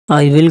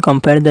I will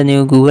compare the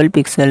new Google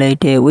Pixel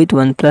 8a with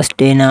OnePlus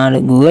 10R.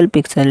 Google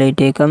Pixel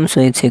 8a comes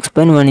with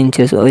 6.1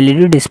 inches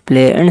OLED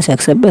display and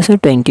success ratio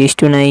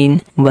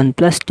 20:9.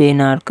 OnePlus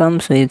 10R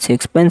comes with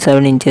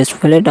 6.7 inches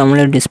Full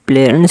AMOLED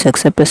display and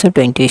success ratio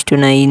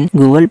 20:9.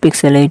 Google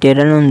Pixel 8a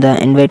run on the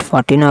Android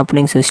 14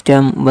 operating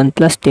system.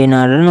 OnePlus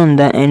 10R run on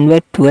the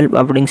Android 12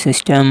 operating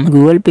system.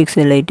 Google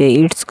Pixel 8a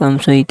it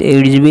comes with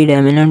 8GB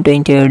RAM and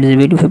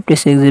 28GB to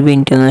 56GB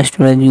internal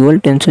storage. Dual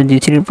Tensor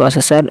G3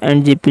 processor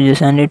and GPU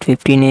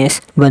 115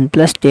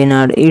 OnePlus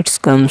 10R it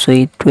comes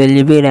with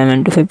 12GB RAM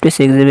and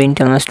 256GB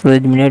internal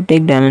storage.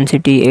 MediaTek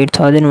Dimensity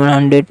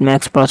 8100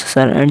 Max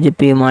processor and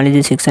GPU Mali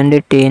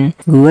G610.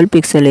 Google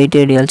Pixel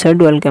 8a real-side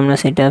dual camera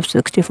setup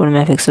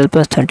 64MP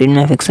plus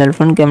 13MP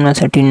front camera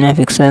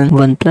 13MP.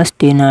 OnePlus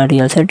 10R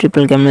real-side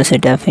triple camera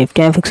setup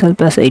 50MP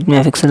plus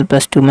 8MP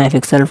plus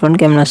 2MP front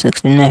camera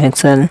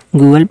 16MP.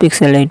 Google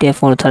Pixel 8a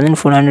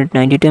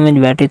 4492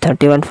 mAh battery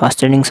 30W fast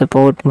charging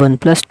support.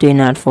 OnePlus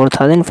 10R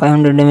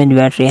 4500 mAh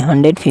battery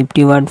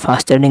 150W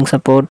fast charging support.